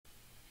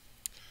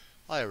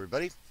Hi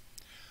everybody.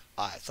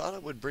 I thought I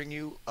would bring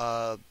you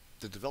the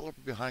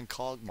developer behind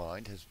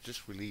Cogmind has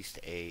just released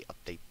a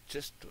update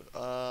just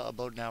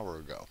about an hour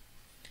ago.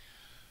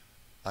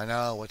 I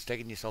know what's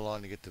taking you so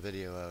long to get the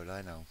video out.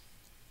 I know.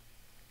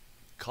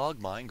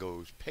 Cogmind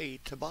goes pay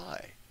to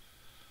buy.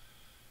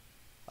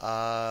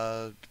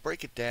 To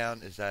break it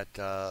down is that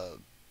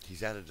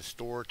he's added a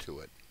store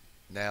to it.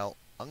 Now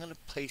I'm going to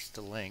paste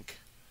the link,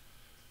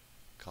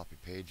 copy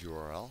page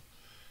URL,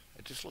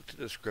 and just look at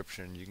the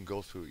description. You can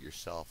go through it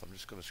yourself. I'm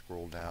just going to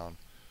scroll down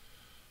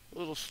a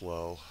little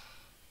slow.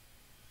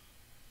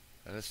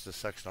 And this is the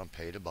section on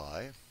pay to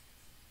buy.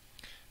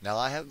 Now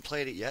I haven't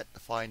played it yet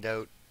to find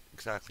out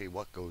exactly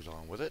what goes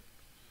on with it.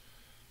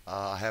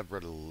 I have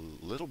read a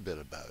little bit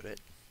about it.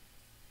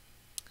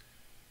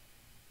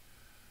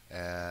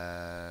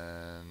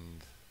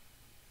 And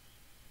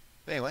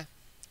anyway,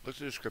 look at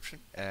the description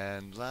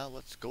and now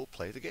let's go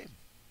play the game.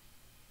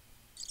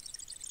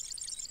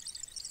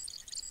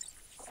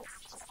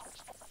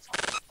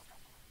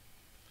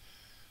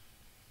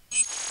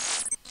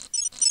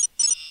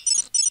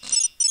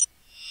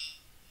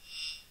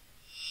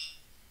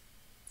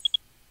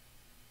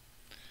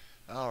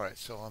 Alright,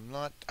 so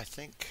I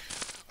think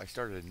I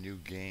started a new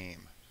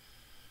game.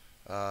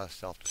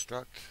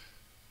 Self-destruct.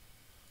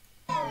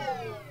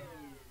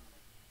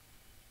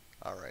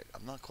 Alright,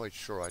 I'm not quite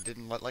sure.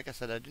 Like I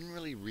said, I didn't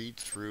really read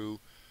through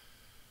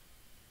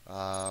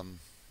the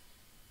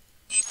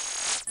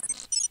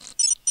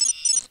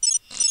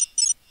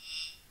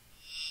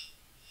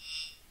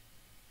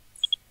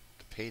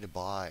pay to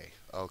buy.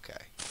 Okay.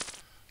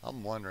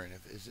 I'm wondering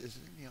if is it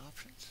in the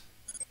options?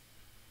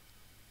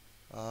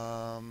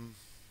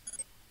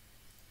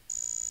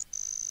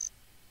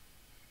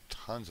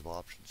 Tons of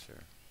options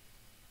here.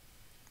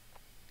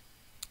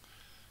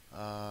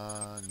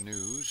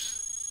 News.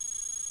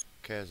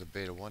 Okay, as a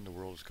beta 1, the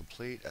world is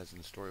complete, as in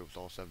the story with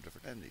all 7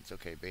 different endings.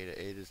 Okay, beta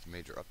 8 is the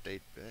major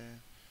update.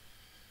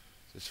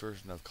 This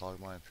version of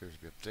Cogmind appears to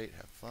be update.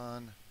 Have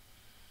fun.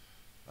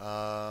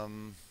 Let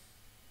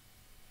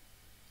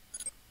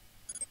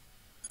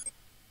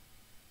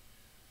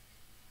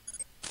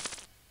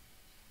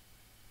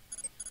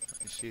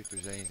me see if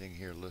there's anything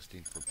here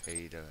listing for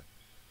pay to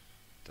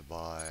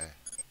buy.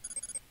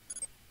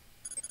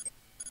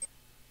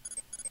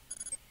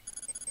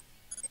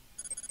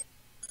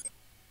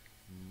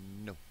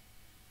 No.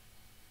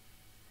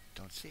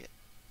 Don't see it.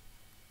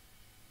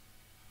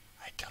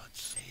 I don't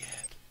see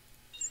it.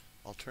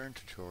 I'll turn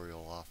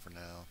tutorial off for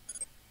now.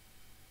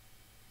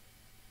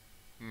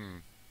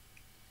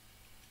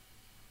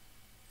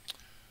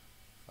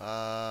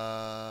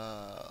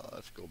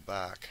 Let's go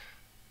back.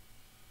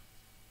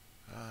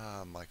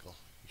 Michael,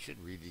 you should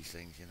read these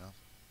things, you know.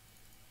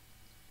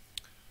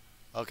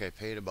 Okay,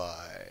 pay to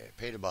buy.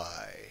 Pay to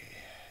buy.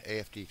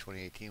 AFD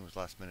 2018 was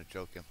last minute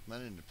joke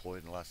implemented and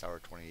deployed in the last hour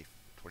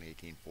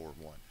 2018 forward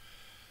 1.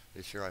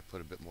 This year I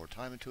put a bit more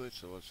time into it,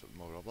 so what's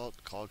more about?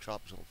 The Cog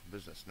Shop is open for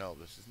business. No,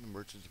 this isn't the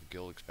Merchants of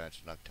Guild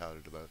expansion I've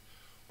touted about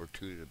or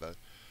tooted about.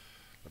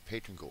 The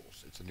patron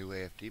goals. It's a new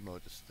AFD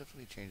mode that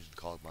significantly changes the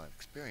Cogmind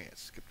experience.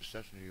 Skip the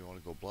session if you want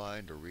to go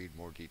blind or read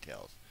more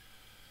details.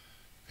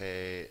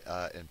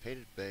 And pay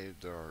to pay,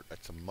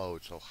 it's a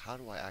mode, so how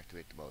do I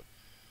activate the mode?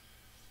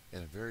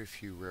 In a very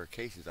few rare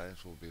cases,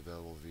 items will be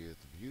available via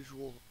the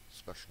usual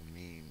special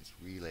means,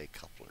 relay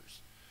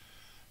couplers.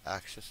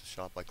 Access the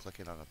shop by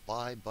clicking on a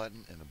buy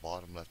button in the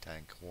bottom left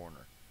hand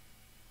corner.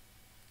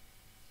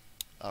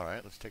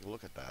 Alright, let's take a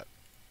look at that.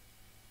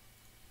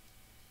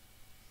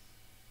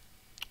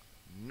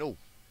 No,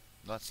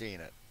 not seeing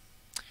it.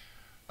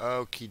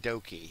 Okie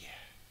dokie.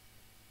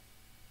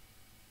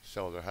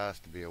 So there has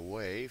to be a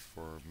way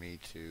for me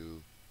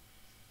to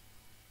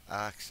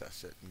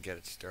access it and get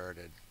it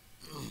started.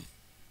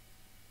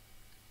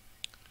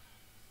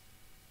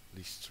 At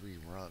least 3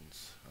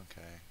 runs.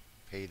 Okay.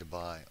 Pay to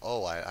buy.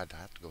 Oh, I'd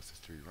have to go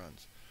through 3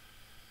 runs.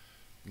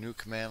 New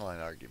command line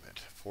argument.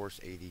 Force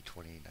 80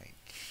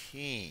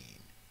 2019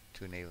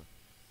 to enable.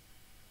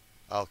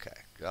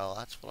 Okay. Well,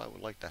 that's what I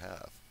would like to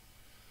have.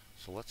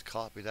 So let's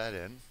copy that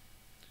in.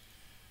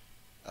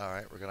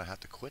 Alright, we're going to have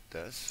to quit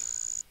this.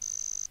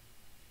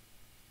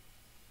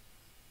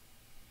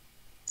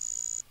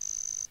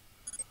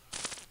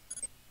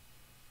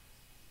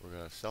 We're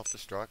going to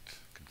self-destruct,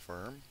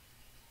 confirm.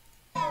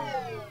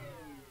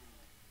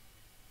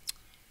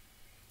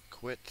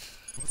 Quit.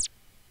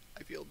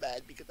 I feel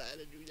bad because I had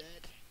to do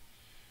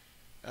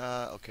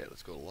that. Okay,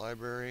 let's go to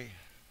library.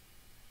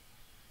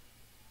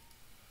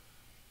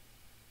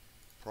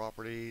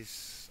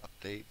 Properties,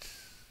 update.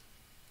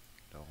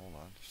 No, hold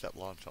on. Set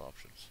launch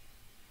options.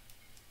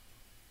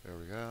 There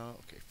we go.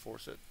 Okay,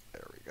 force it.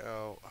 There we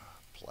go.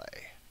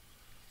 Play.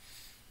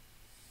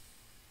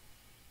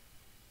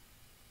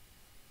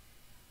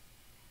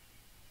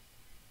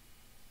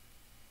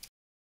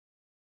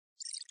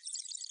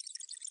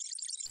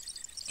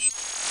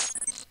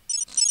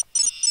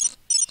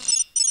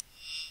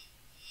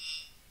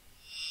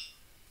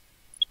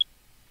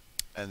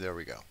 And there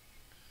we go.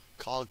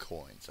 Cog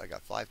coins. I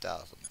got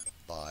 5,000.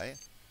 Buy.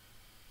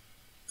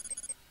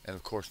 And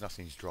of course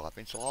nothing's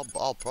dropping, so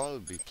I'll probably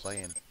be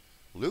playing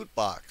loot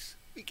box.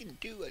 We can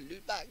do a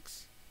loot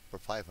box for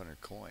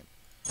 500 coin.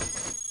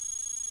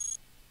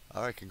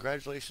 Alright,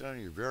 congratulations on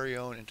your very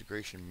own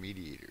integration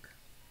mediator.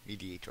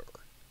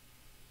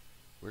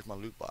 Where's my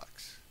loot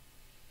box?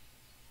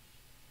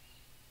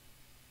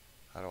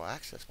 How do I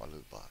access my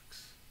loot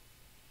box?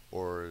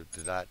 Or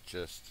did that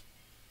just...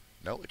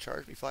 No, it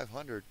charged me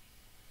 500.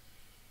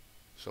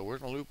 So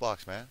where's my loot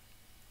box, man?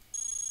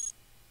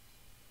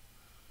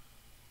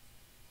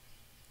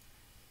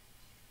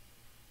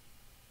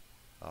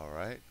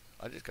 Alright,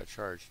 I just got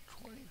charged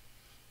 20.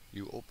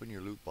 You open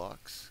your loot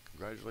box.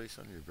 Congratulations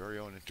on your very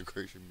own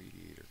integration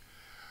mediator.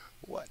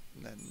 What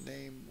in the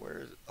name? Where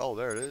is it? Oh,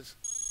 there it is.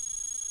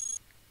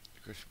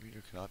 Integration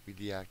mediator cannot be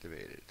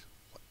deactivated.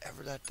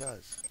 Whatever that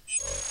does.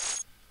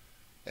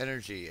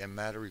 Energy and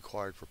matter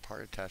required for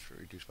part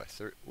attachment reduced by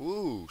 30.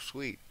 Ooh,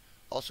 sweet.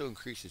 Also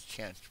increases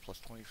chance to plus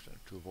 20%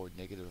 to avoid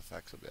negative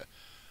effects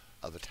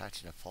of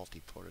attaching a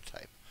faulty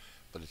prototype.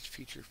 But its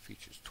features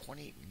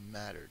 20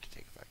 matter to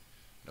take effect.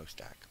 No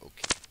stack.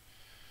 Okay.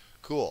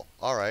 Cool.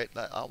 Alright.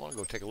 I want to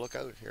go take a look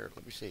out here.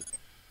 Let me see.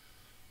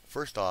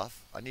 First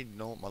off, I need to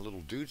know what my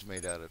little dude's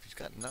made out of. He's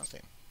got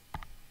nothing.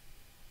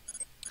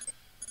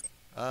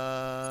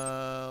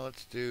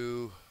 Let's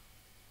do...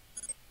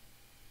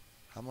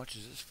 How much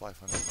is this?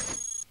 500.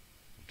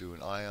 Do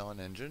an ion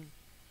engine.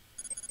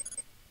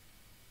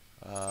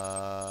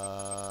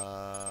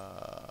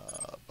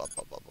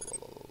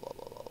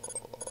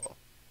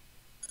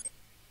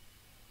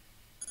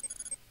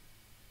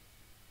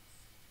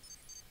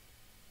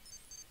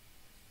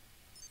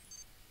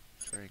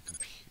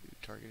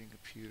 Targeting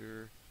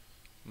computer.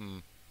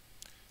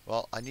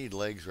 Well, I need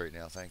legs right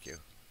now, thank you.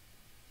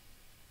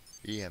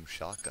 EM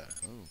shotgun.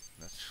 Ooh,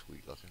 that's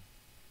sweet looking.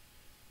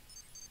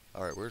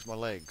 Alright, where's my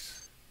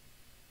legs?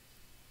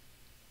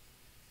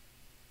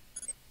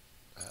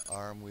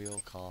 Arm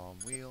wheel, column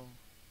wheel.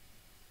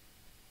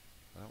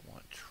 I don't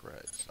want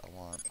treads. I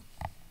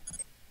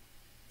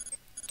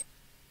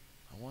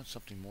want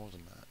something more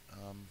than that.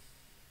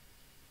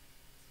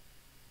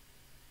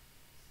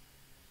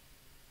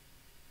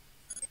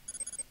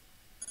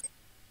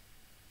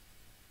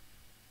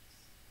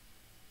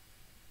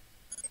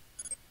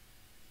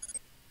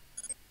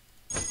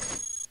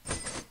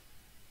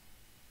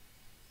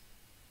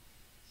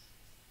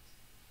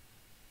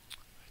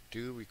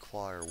 Do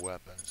require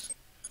weapons.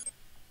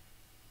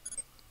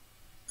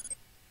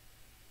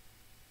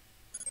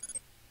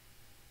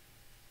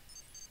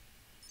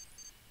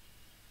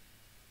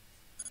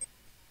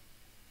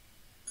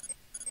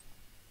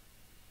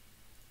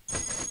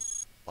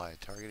 Buy a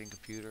targeting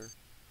computer.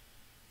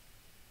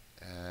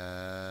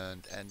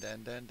 And.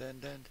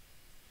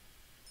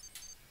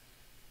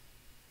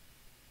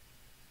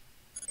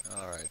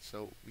 Alright,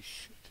 so we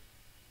should.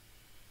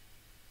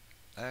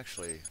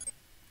 Actually.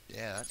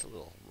 Yeah, that's a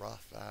little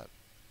rough, that.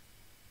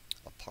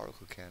 A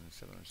particle cannon,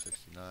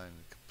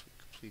 769,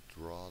 complete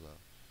draw, though.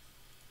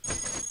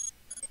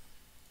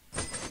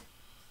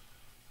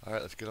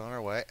 Alright, let's get on our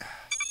way.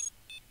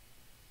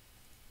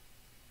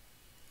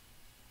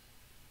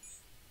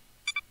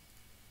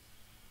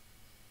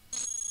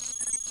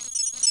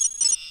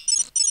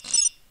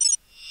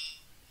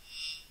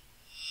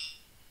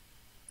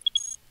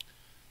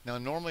 Now,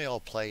 normally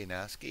I'll play in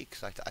ASCII,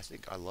 because I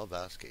think I love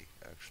ASCII,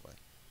 actually.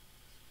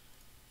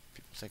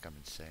 People think I'm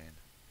insane.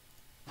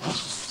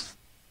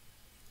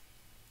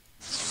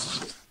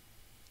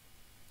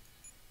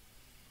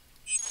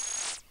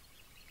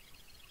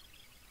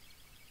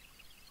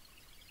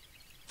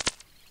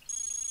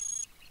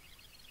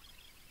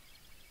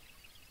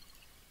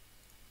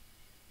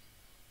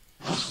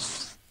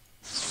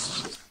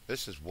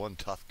 This is one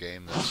tough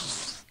game.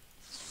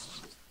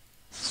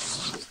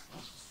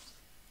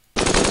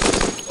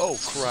 Oh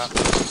crap.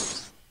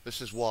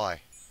 This is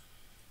why.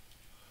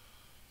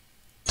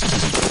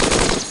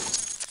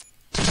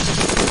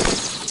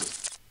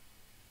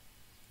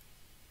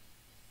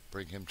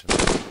 Bring him to me.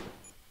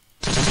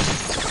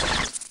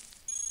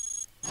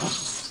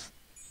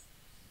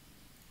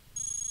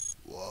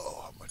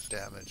 Whoa, how much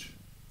damage.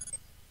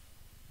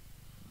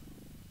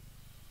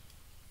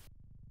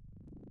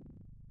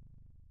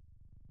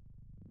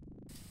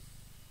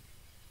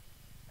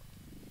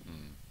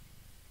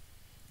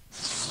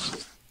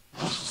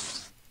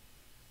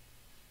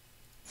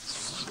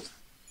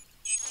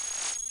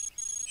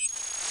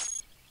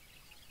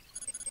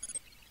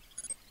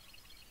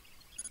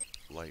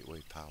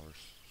 Lightweight power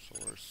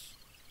source.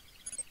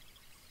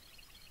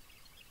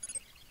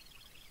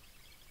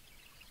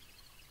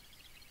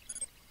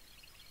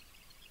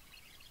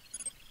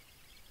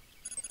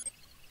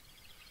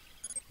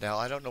 Now,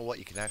 I don't know what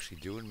you can actually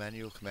do in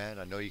manual command.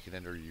 I know you can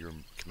enter your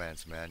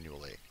commands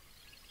manually,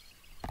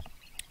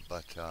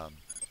 but I'm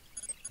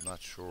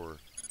not sure.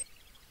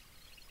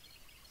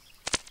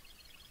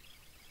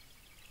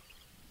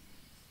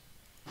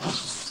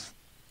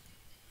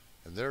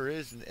 And there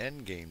is an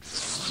end game to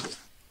this,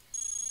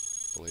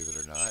 believe it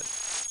or not.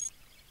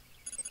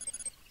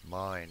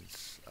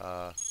 Mines.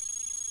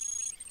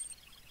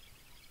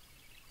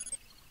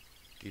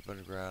 Deep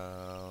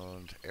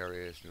underground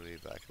areas newly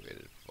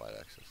evacuated. Provide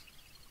access.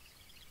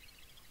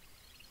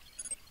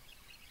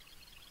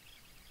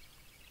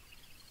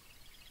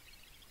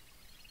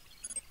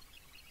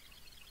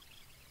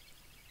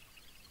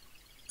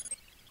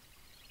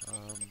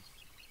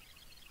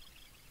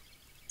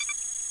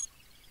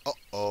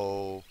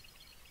 Uh-oh.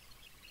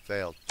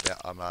 Failed. Yeah,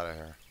 I'm out of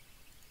here.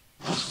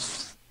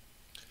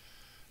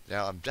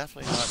 Now, I'm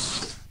definitely not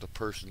the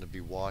person to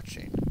be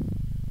watching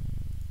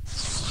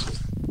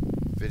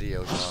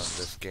videos on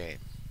this game.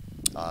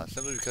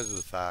 Simply because of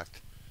the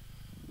fact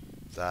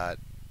that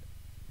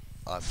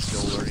I'm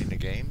still learning the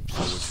game,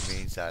 so which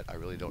means that I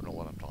really don't know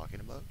what I'm talking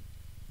about.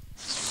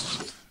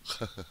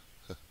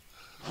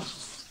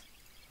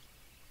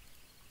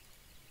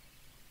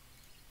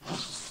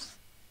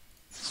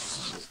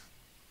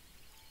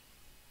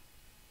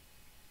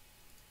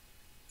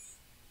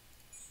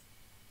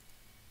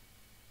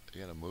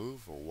 You gonna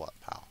move or what,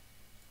 pal?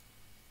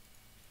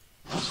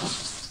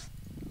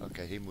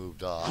 Okay, he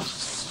moved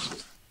off.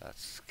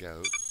 That's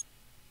Scout.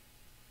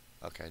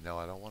 Okay, no,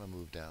 I don't want to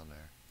move down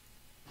there.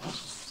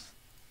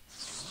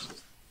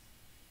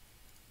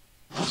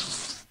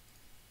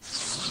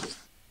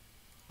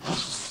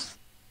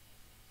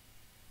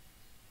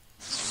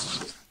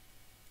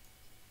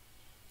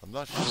 I'm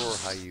not sure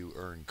how you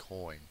earn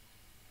coin.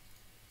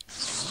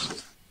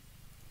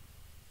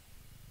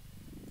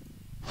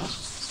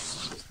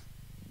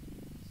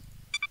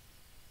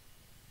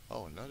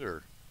 Oh,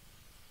 another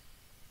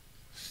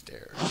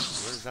stairs.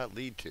 Where does that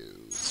lead to?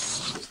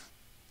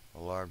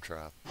 Alarm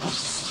trap.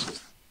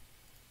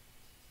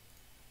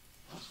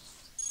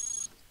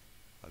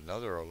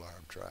 Another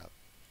alarm trap.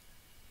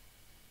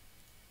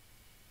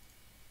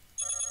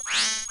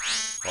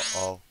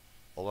 Uh-oh.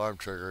 Alarm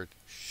triggered.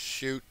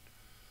 Shoot.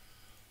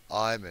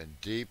 I'm in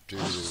deep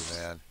doo-doo,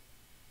 man.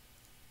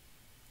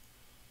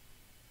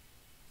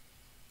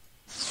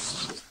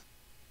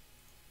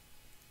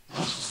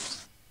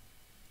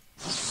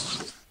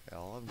 Yeah,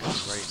 all I'm doing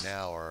right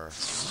now are...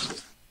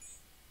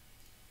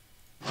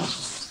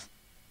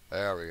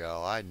 There we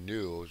go. I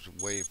knew. I was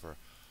waiting for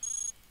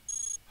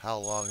how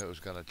long it was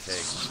going to take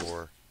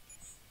before...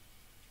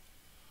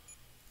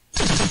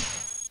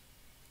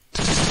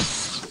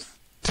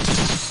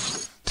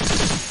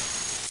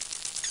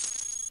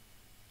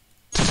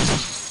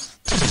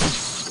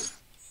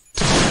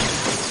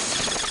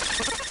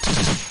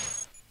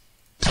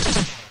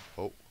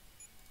 Oh.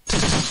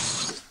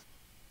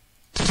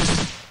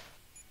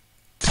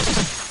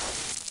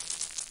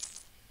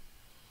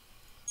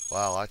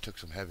 Wow, I took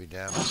some heavy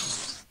damage.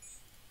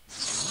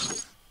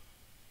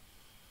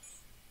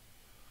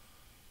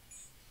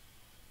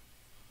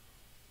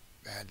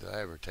 Man, did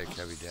I ever take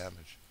heavy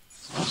damage.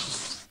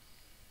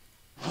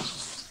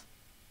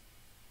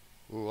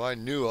 Ooh, I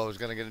knew I was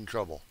going to get in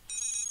trouble.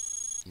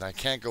 And I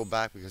can't go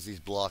back because he's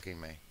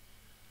blocking me.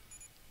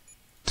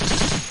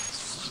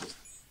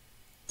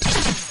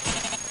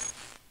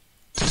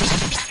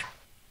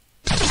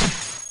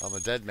 I'm a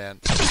dead man.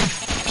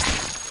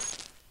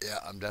 Yeah,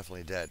 I'm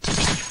definitely dead.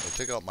 They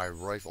took out my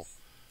rifle.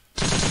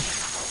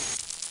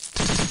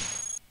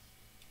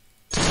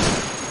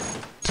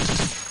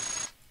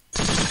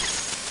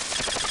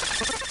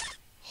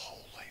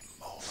 Holy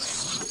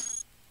moly.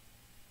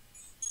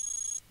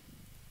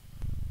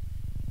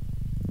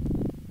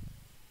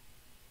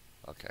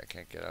 Okay, I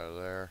can't get out of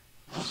there.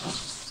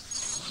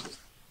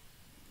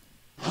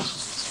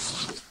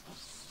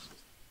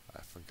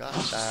 I forgot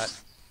that.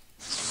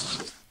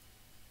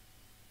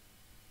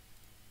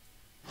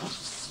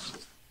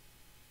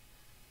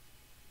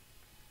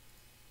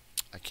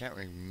 I can't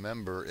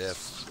remember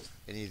if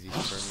any of these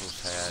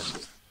terminals had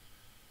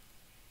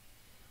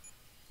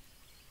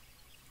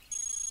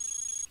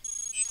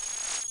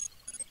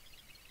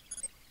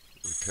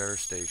repair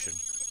station.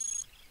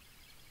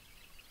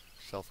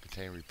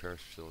 Self-contained repair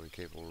facility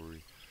capable of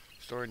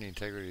restoring the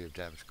integrity of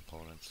damaged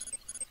components.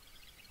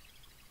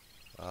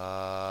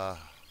 How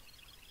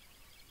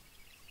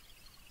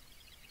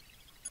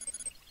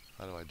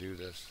do I do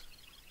this?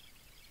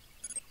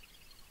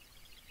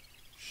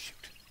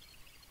 Shoot.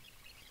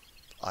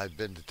 I've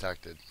been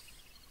detected.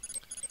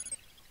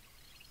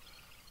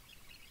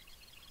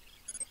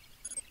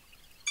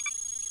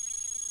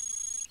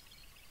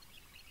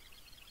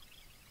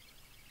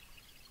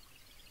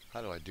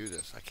 How do I do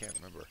this? I can't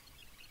remember.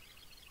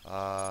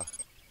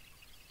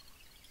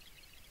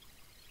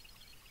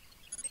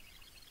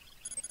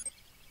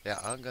 Yeah,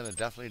 I'm gonna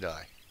definitely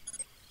die.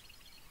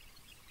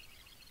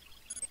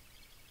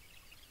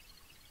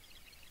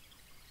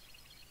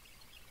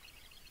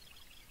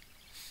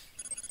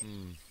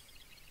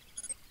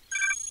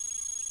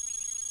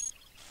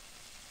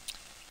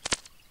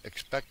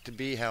 Expect to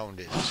be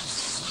hounded.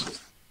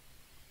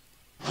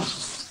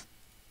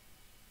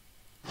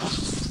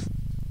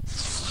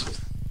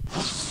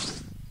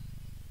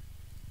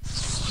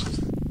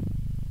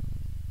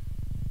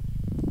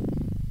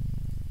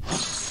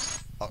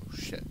 Oh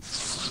shit.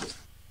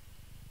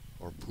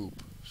 Or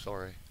poop,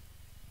 sorry.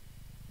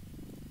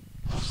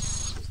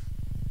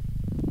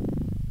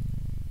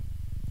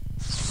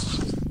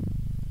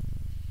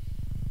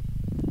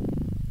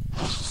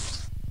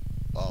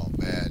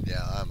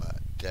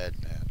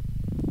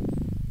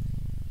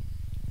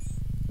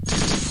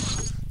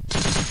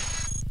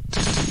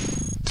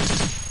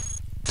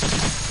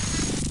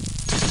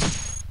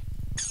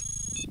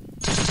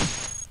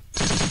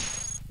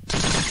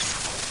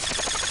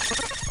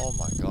 Oh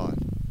my god.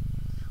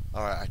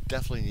 Alright, I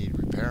definitely need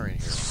repairing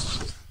here.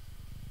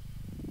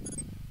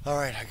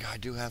 Alright, I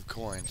do have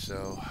coins,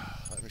 so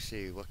let me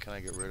see, what can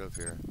I get rid of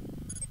here?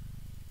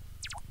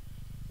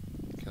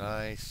 Can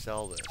I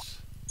sell this?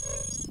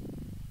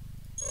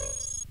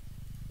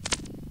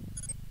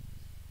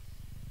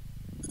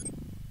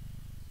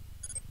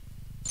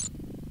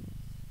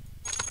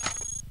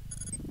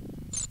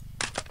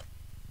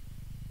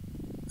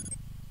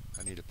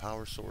 I need a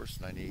power source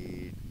and I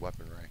need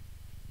weaponry.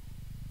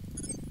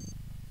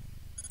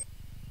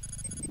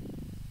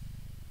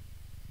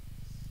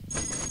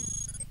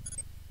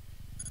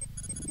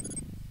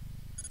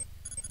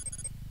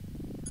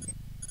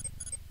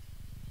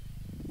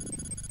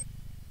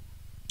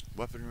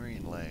 Weaponry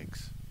and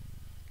legs.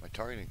 My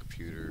targeting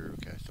computer,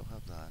 okay, I still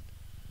have that.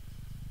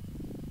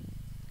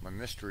 My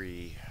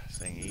mystery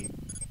thingy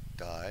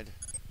died.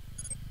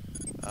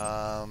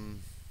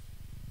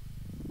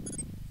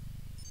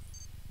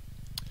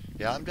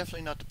 Yeah, I'm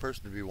definitely not the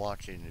person to be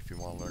watching if you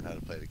want to learn how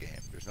to play the game.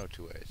 There's no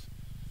two ways.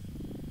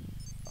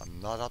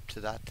 I'm not up to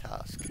that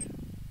task.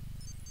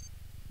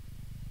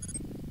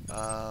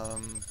 Oh,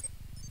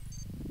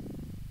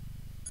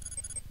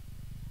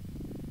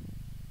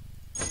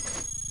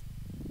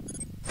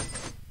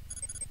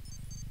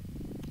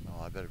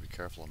 I better be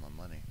careful on my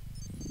money.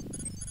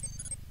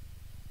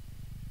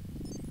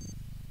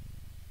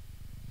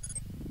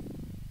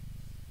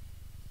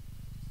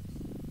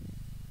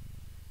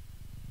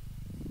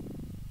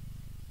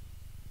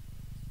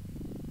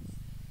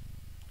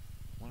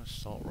 One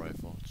assault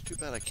rifle. It's too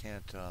bad I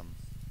can't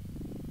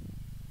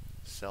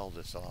sell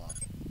this off.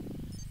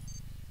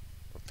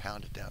 Or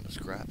pound it down to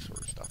scrap sort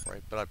of stuff,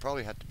 right? But I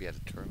probably have to be at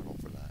a terminal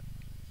for that.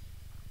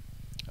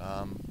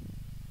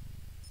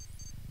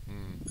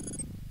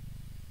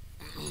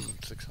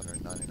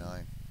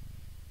 699.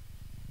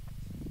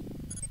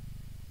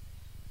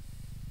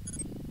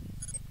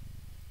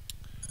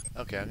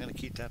 Okay, I'm gonna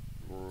keep that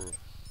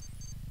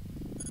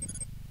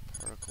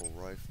particle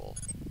rifle.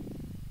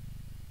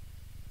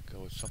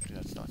 Go with something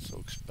that's not so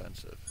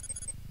expensive.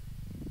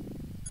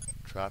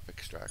 Trap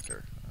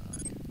extractor.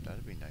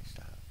 That'd be nice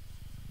to have.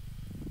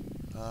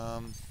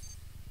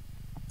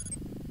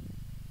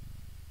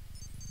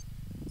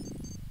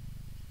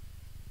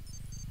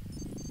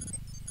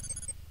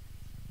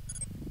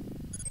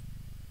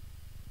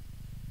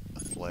 A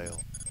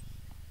flail.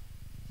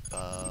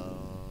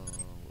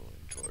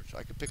 Willing torch.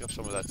 I could pick up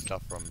some of that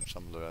stuff from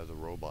some of the other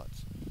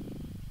robots.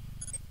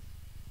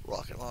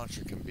 Rocket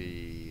launcher can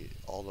be,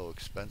 although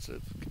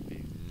expensive, can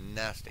be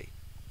nasty.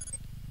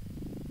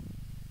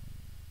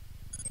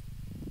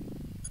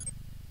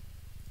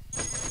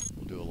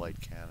 We'll do a light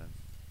cannon.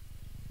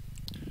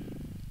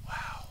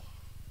 Wow.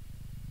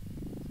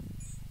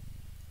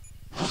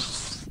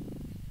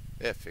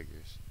 It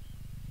figures.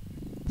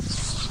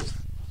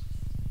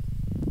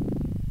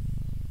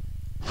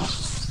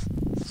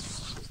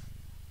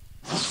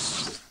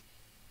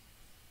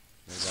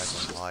 Maybe I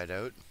can hide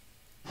out.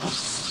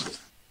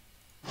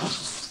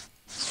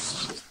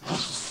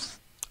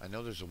 I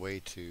know there's a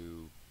way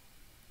to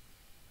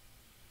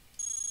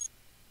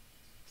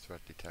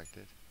threat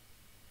detected.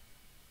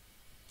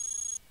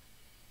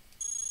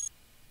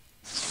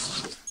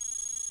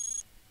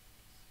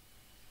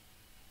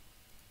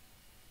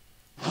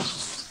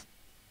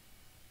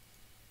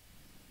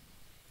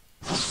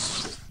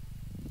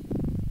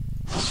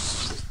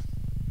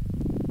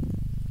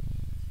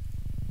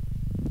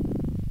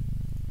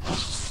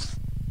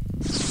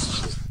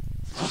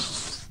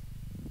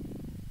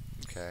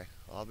 Okay,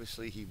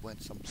 obviously he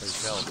went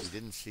someplace else. He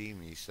didn't see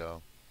me,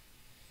 so.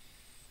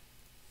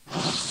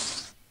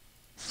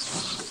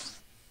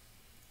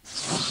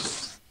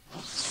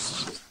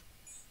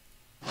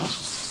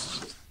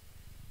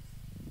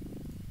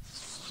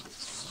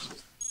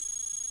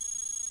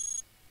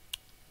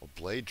 A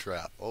blade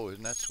trap. Oh,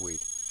 isn't that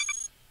sweet?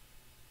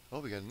 Oh,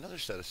 we got another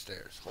set of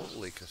stairs.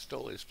 Holy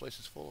castoli, this place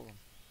is full of them.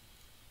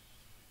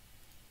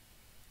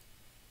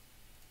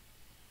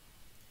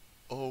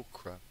 Oh,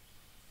 crap.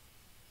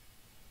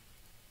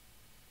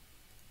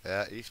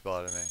 Yeah, he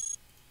spotted me.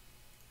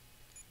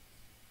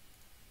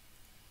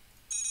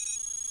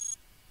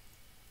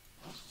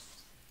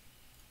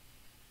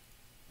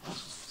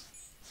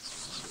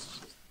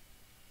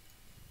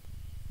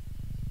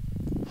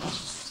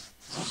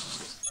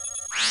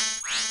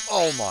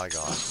 Oh my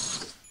god.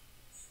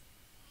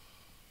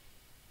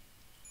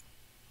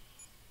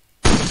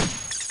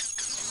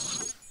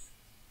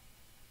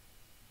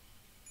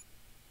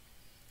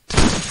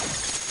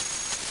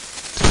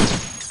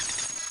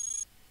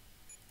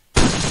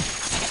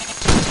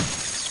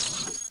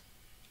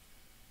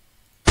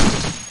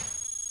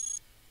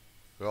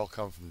 They all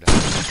come from down.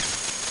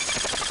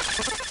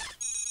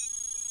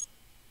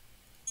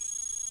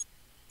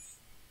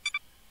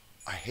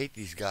 I hate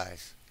these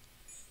guys.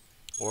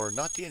 Or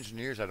not the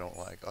engineers I don't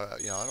like.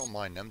 You know, I don't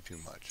mind them too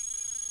much.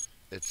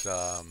 It's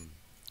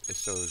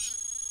those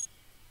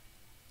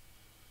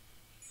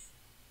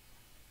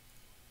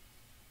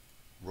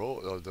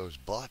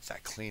bots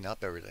that clean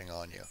up everything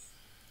on you.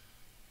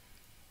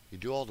 You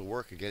do all the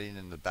work of getting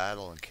in the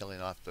battle and killing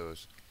off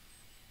those,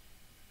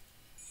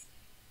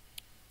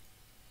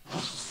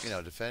 you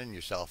know, defending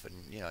yourself,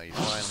 and you know, you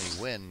finally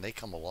win. They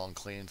come along,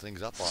 cleaning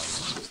things up on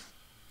you.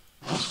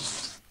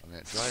 I mean,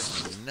 it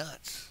drives me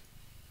nuts.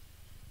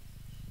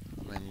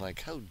 I mean, like,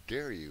 how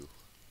dare you?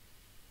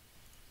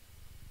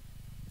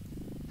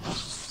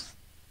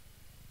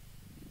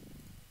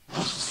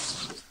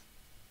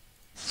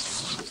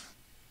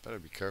 Better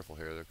be careful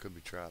here. There could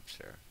be traps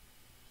here.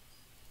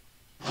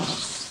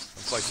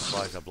 I'm quite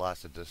surprised I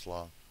blasted this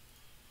long,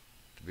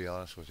 to be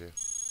honest with you.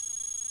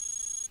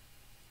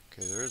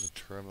 Okay, there is a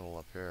terminal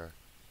up here.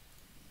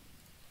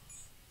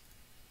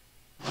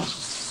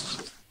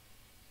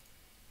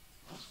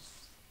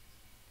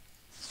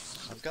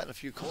 I've gotten a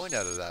few coin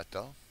out of that,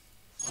 though.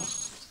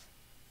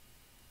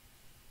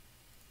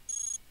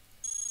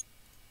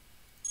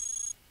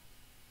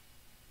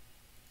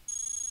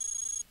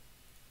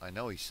 I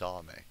know he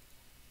saw me.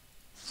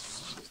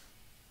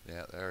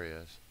 Yeah, there he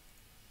is.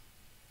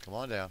 Come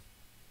on down.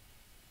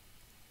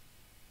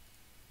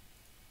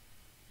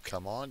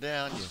 Come on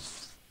down, you.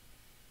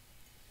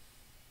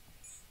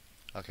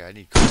 Okay, I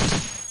need coin.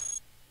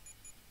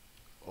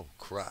 Oh,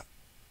 crap.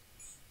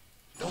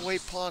 No way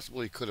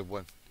possible he could have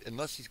went,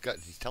 unless he's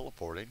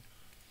teleporting.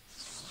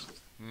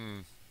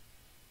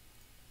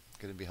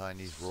 Getting behind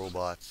these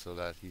robots so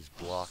that he's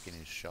blocking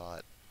his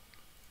shot.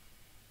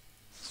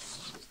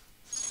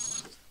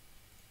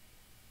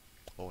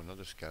 Oh,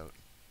 another scout.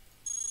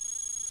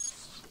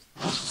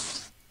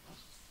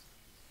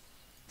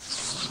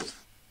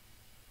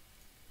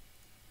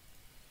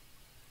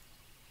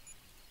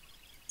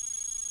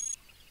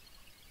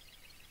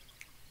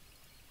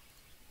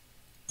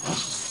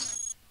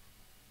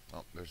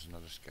 Oh, there's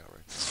another scout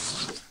right there.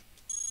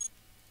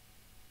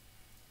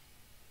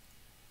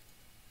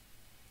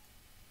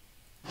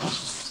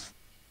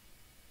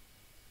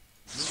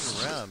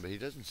 Moving around, but he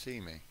doesn't see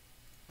me.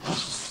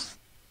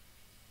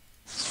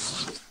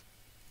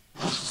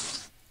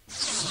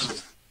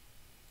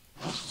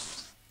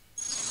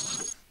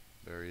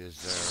 There he is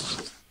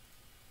there.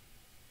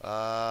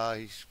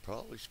 He's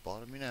probably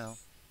spotted me now.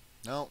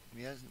 No,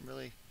 he hasn't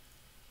really.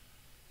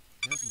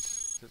 He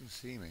doesn't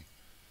see me.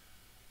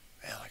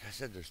 Man, like I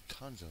said, there's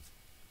tons of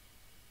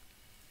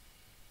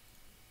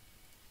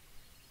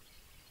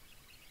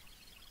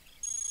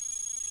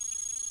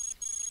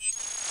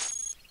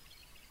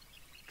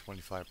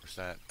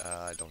 25%.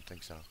 I don't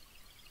think so.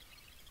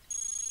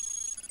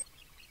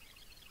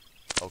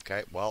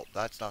 Okay, well,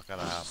 that's not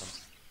gonna happen.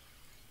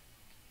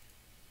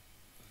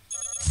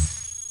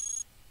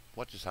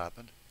 What just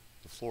happened?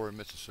 The floor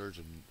emits a surge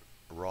of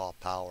raw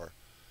power.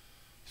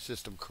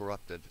 System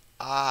corrupted.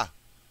 Ah!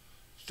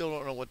 Still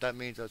don't know what that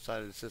means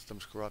outside of the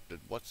system's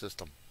corrupted. What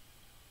system?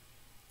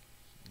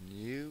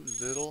 You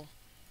little...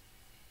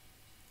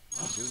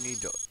 I do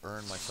need to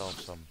earn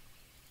myself some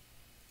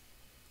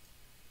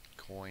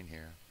coin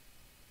here.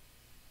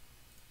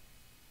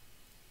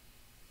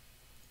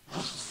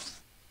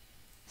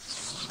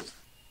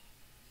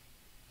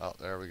 Oh,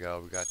 there we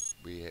go.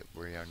 We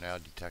are now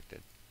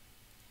detected.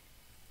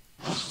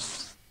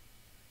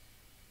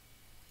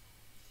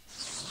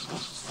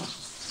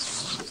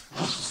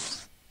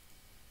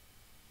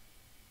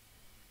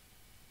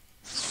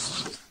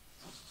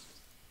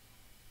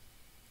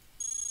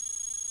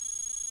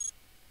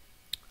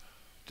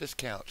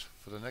 Discount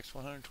for the next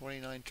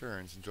 129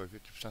 turns. Enjoy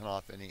 50%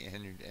 off any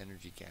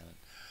energy cannon.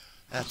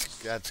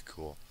 That's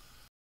cool.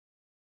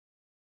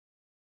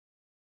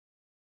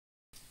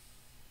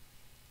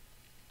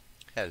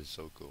 That is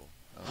so cool.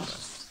 Okay.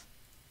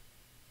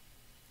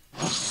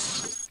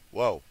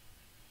 Whoa.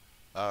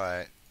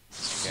 Alright.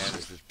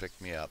 Scanners just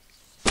picked me up.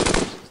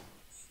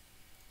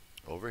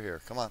 Over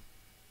here. Come on.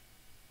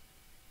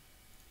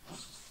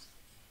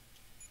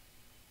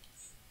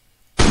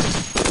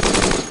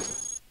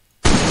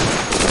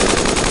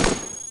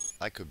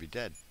 I could be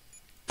dead.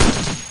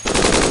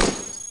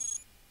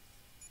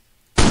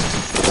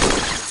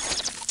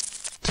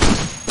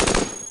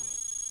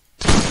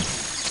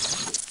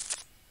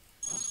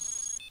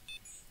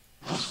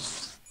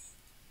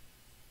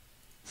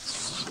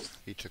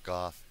 He took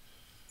off.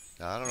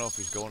 Now, I don't know if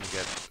he's going to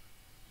get...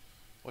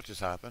 What just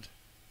happened?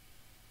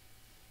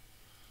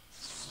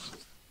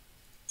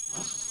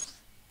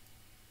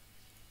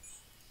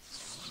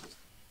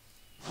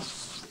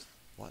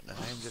 What in the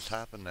name just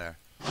happened there?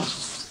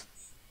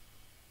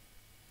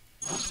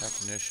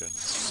 Technician.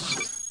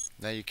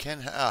 Now you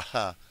can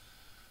have...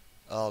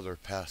 Oh, they're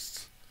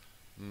pests.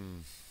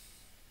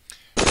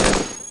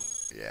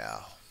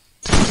 Yeah.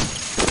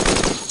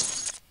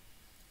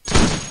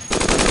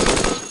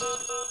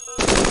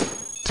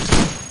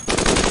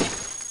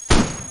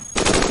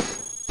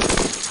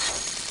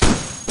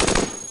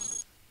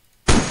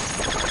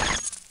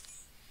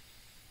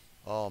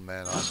 Oh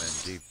man, I'm in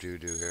deep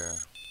doo-doo here.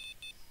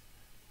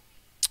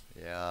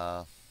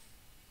 Yeah.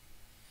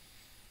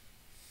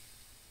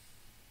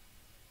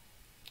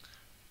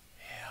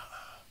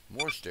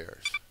 More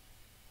stairs.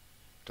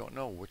 Don't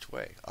know which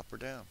way, up or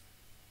down.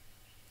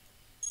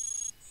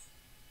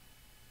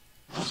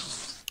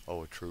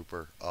 Oh, a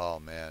trooper. Oh,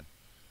 man.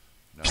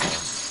 No.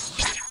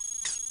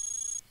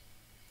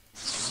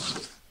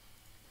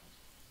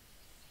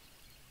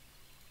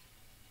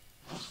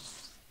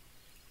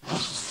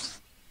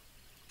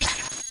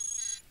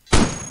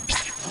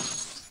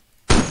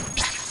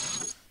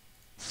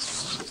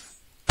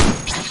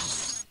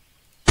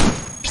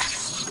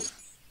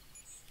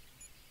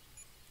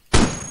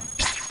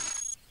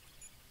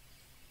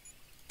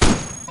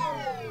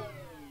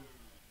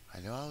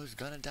 I knew I was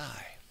gonna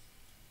die.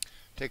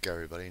 Take care,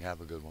 everybody, and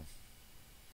have a good one.